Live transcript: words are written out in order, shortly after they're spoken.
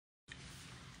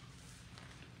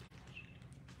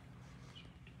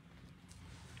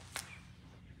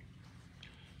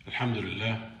الحمد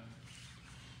لله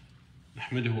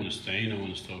نحمده ونستعينه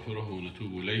ونستغفره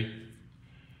ونتوب إليه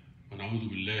ونعوذ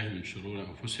بالله من شرور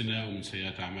أنفسنا ومن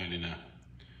سيئات أعمالنا.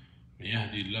 من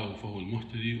يهدي الله فهو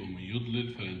المهتدي ومن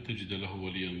يضلل فلن تجد له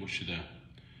وليا مرشدا.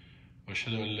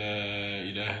 وأشهد أن لا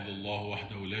إله إلا الله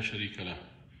وحده لا شريك له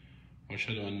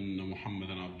وأشهد أن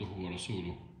محمدا عبده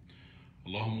ورسوله.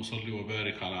 اللهم صل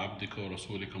وبارك على عبدك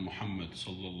ورسولك محمد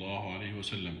صلى الله عليه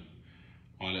وسلم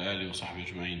وعلى آله وصحبه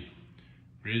أجمعين.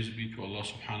 Praise be to Allah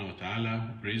subhanahu wa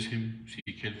ta'ala. Praise Him,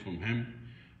 seek help from Him,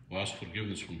 we ask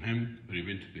forgiveness from Him, we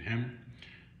repent to Him,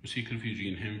 we seek refuge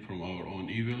in Him from our own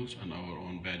evils and our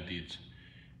own bad deeds.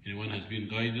 Anyone has been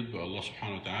guided by Allah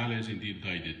subhanahu wa ta'ala is indeed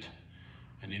guided.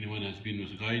 And anyone has been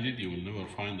misguided, you will never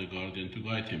find a guardian to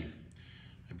guide him.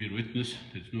 I bear witness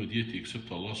there is no deity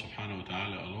except Allah subhanahu wa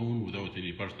ta'ala alone without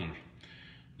any partner.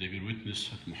 I bear witness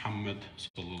that Muhammad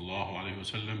sallallahu alayhi wa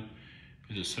sallam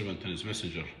is His servant and His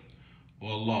messenger. O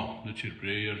Allah, let your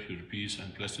prayer, your peace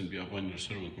and blessing be upon your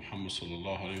servant Muhammad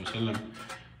sallallahu alayhi wa sallam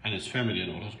and his family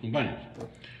and all his companions.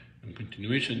 In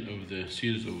continuation of the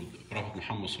series of the Prophet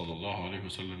Muhammad sallallahu alayhi wa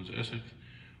sallam's ethic,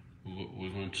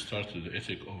 we're going to start with the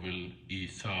ethic of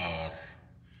الإيثار,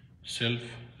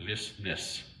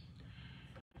 selflessness.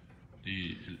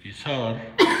 The الإيثار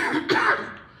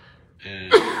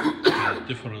has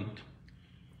different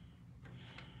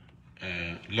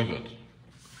levels.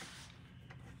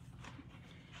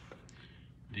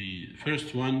 The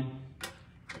first one,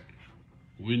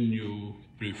 when you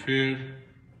prefer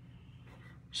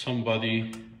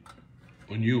somebody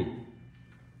on you,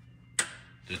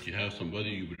 that you have somebody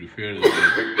you prefer that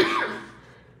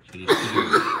so instead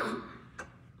of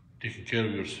taking care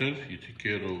of yourself, you take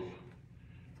care of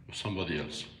somebody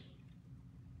else.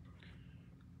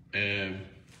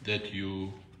 That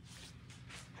you,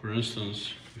 for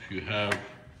instance, if you have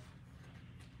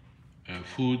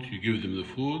food, you give them the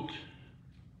food,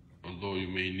 although you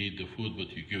may need the food,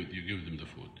 but you give them the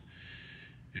food.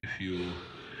 If you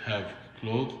have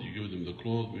clothes, you give them the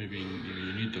clothes, maybe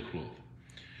you need the clothes.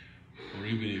 Or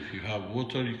even if you have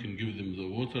water, you can give them the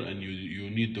water, and you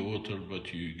need the water,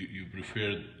 but you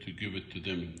prefer to give it to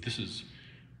them. This is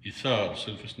إيثار,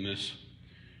 selflessness.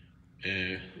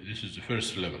 This is the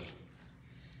first level.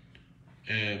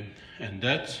 And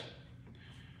that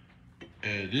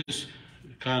this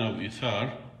kind of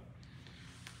إيثار,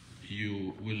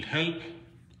 you will help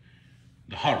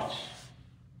the heart.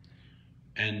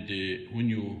 And when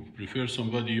you prefer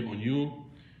somebody on you,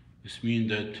 this means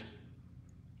that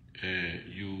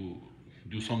you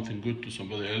do something good to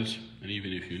somebody else, and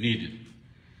even if you need it.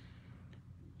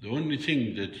 The only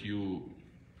thing that you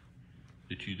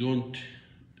don't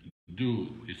do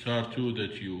إيثار to,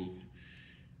 that you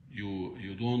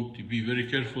don't be very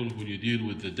careful when you deal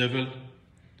with the devil,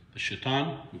 the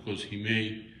shaitan, because he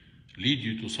may lead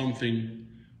you to something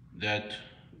that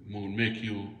will make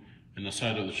you in the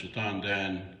side of the shaitan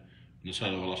than in the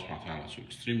side of Allah subhanahu wa ta'ala. So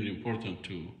extremely important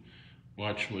to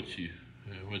watch what you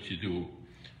do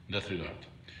in that regard.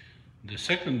 The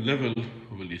second level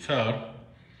of al-ithar,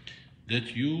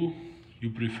 that you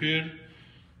prefer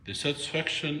the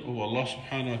satisfaction of Allah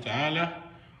subhanahu wa ta'ala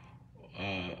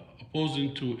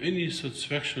opposing to any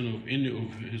satisfaction of any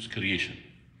of His creation.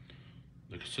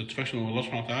 The satisfaction of Allah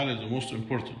subhanahu wa ta'ala is the most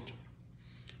important,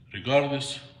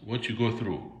 regardless what you go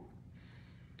through,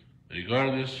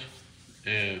 regardless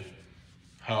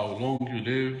how long you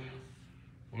live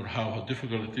or how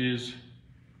difficult it is.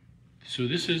 So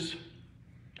this is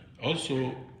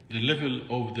also the level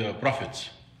of the prophets,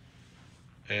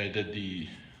 that they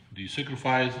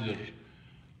sacrifice their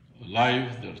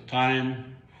life, their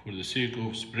time, for the sake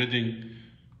of spreading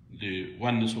the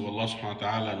oneness of Allah subhanahu wa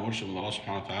ta'ala and worship of Allah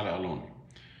subhanahu wa ta'ala alone.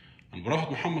 And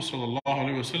Prophet Muhammad sallallahu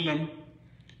alayhi wa sallam,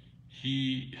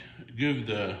 he gave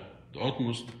the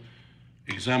utmost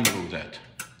example of that.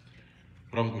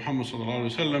 Prophet Muhammad sallallahu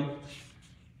alayhi wa sallam,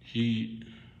 he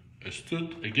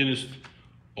stood against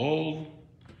all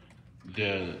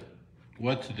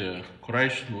what the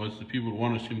Quraysh, what the people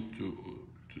wanted him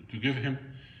to give him,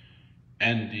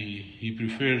 and he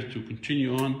preferred to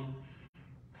continue on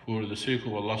for the sake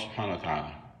of Allah subhanahu wa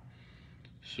ta'ala.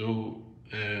 So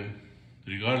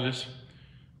regardless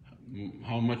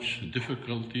how much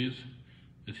difficulties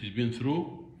that he's been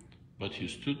through, but he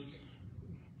stood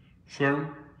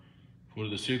firm for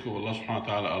the sake of Allah subhanahu wa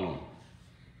ta'ala alone.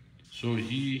 So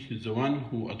he is the one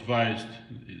who advised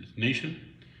his nation.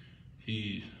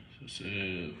 He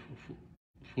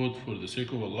fought for the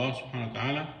sake of Allah subhanahu wa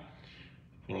ta'ala,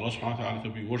 for Allah subhanahu wa ta'ala to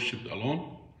be worshipped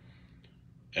alone.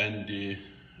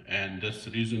 And that's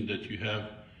the reason that you have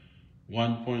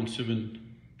 1.7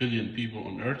 billion people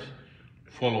on earth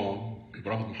follow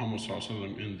Prophet Muhammad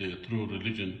ﷺ in the true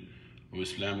religion of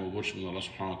Islam, of worshiping Allah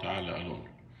subhanahu wa ta'ala alone.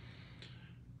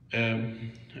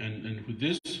 And with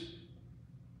this,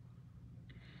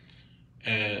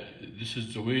 this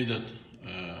is the way that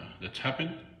that's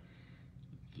happened,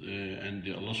 and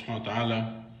Allah subhanahu wa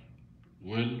ta'ala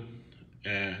will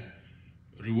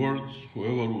reward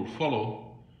whoever will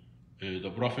follow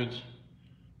the Prophet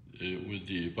with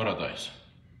the paradise.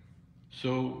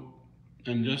 So,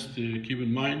 and just keep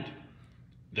in mind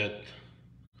that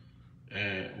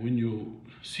when you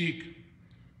seek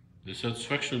the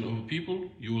satisfaction of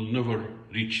people, you will never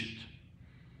reach it.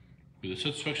 With the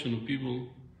satisfaction of people,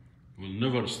 you will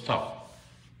never stop.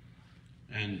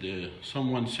 And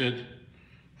someone said,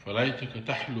 فليتك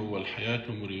تحلو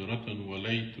والحياة مريرة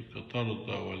وليتك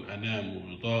ترضى والأنام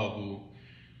غضاب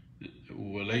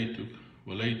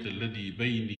وليت الذي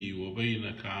بيني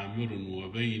وبينك عامر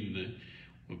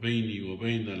وبيني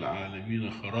وبين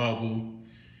العالمين خراب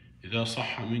إذا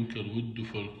صح منك الود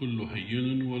فالكل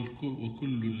هين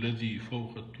وكل الذي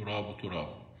فوق التراب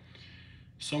تراب.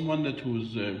 Someone that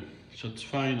was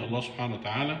satisfying Allah subhanahu wa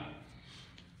ta'ala,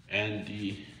 and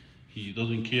he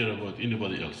doesn't care about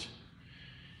anybody else.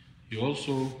 He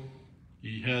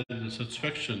had the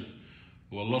satisfaction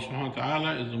of Allah subhanahu wa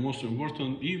ta'ala is the most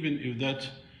important, even if that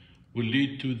will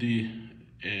lead to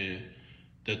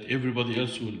that everybody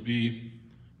else will be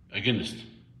against.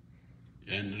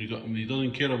 And he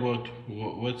doesn't care about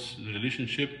what's the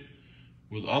relationship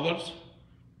with others,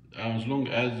 as long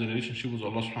as the relationship with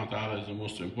Allah subhanahu wa ta'ala is the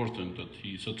most important, that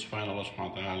he satisfying Allah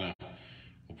subhanahu wa ta'ala,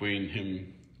 obeying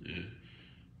him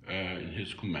in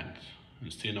his commands,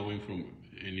 and staying away from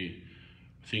any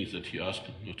things that he asked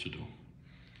not to do.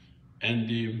 And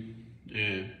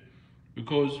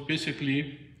because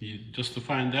basically he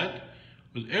justifying that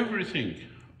with everything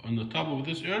on the top of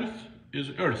this earth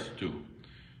is earth too.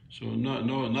 So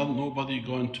nobody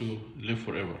going to live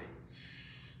forever.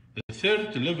 The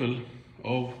third level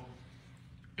of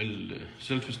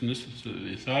selflessness is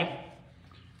الإيثار,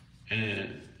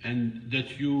 and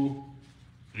that you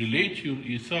relate your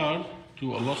إيثار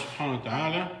to Allah subhanahu wa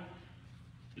ta'ala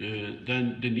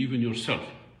than even yourself.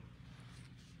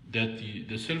 That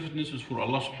the selflessness is for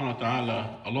Allah subhanahu wa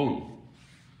ta'ala alone.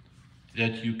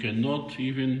 That you cannot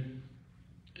even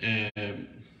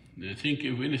think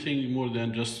of anything more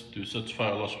than just to satisfy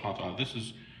Allah subhanahu wa ta'ala. This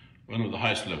is one of the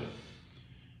highest level.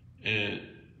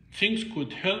 Things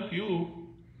could help you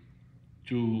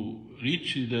to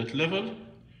reach that level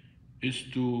is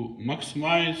to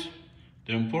maximize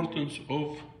the importance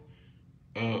of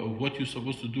what you're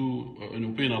supposed to do in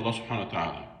obeying Allah subhanahu wa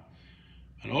ta'ala.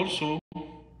 And also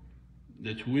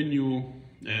that when you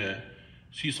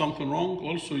see something wrong,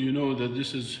 also you know that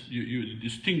this is, you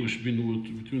distinguish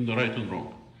between the right and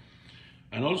wrong.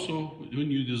 And also when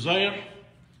you desire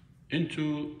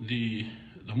into the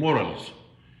morals,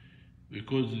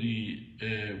 because the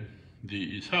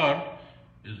إيثار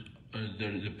is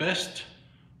the best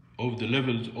of the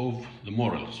levels of the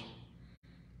morals.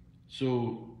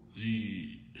 So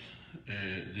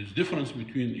there's difference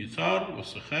between إيثار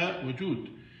والسخاء وجود.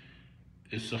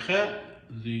 السخاء,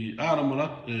 the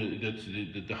that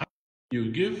the higher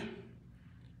you give,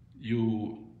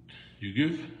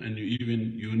 and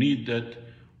you need that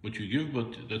what you give,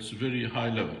 but that's very high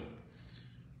level.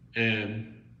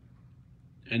 And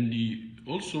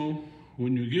also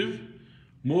when you give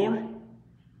more,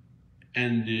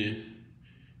 and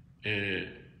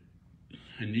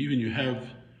even you have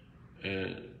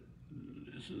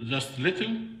just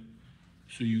little,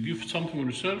 so you give something for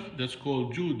yourself, that's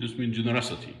called Jude. This means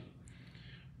generosity.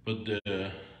 But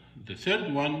the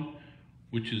third one,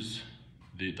 which is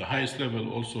the highest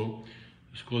level also,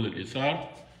 is called الإيثار,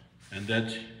 and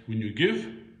that when you give,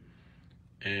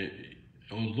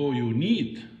 although you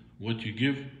need what you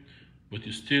give, but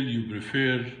you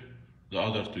prefer the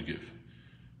other to give.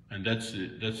 And that's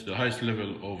the highest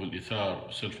level of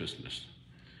الإيثار, selflessness.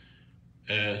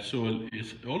 So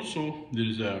it's also there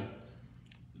is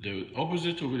the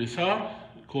opposite of الإيثار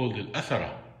called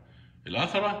الأثرة.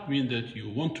 الأثرة means that you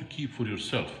want to keep for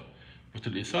yourself, but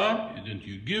الإيثار is that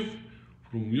you give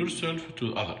from yourself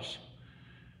to others.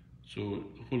 So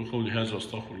أقول قولي هذا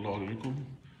وأستغفر الله لي ولكم.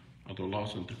 أدعو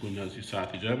الله أن تكون هذه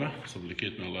ساعة إجابة.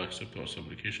 Supplicate may Allah accept our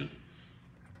supplication.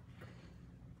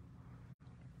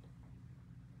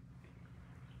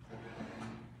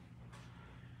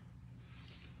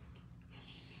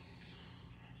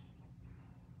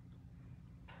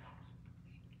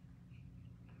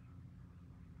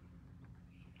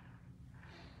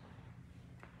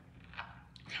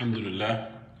 الحمد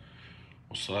لله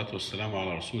والصلاة والسلام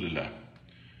على رسول الله.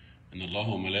 إن الله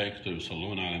وملائكته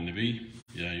يصلون على النبي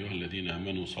يا أيها الذين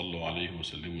آمنوا صلوا عليه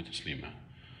وسلموا تسليما.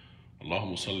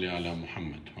 اللهم صل على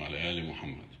محمد وعلى آل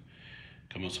محمد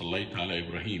كما صليت على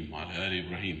إبراهيم وعلى آل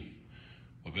إبراهيم،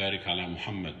 وبارك على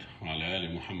محمد وعلى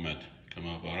آل محمد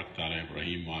كما باركت على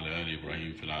إبراهيم وعلى آل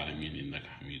إبراهيم في العالمين إنك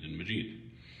حميد مجيد.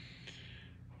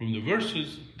 From the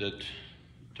verses that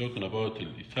talking about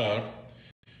الإيثار,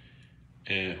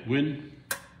 when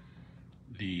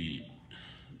the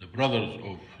brothers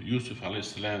of Yusuf alayhi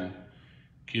salam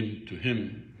came to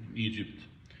him in Egypt,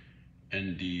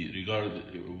 and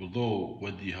although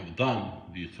what they have done,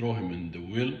 they throw him in the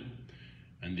well,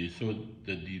 and they thought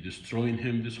that they destroying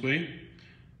him this way,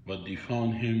 but they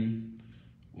found him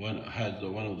one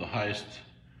of the highest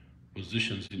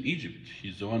positions in Egypt.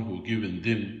 He's the one who given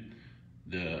them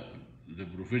the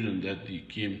provision that they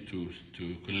came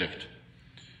to collect.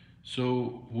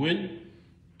 So when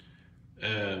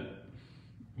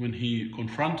he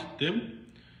confronted them,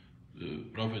 the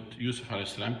Prophet Yusuf alayhi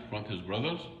salam confronted his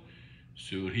brothers,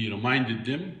 so he reminded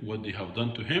them what they have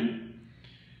done to him.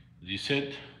 They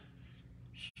said,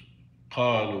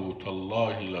 قالوا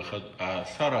تالله لقد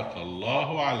آثرك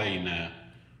الله علينا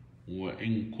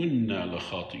وإن كنا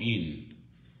لخاطئين.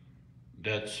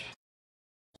 That's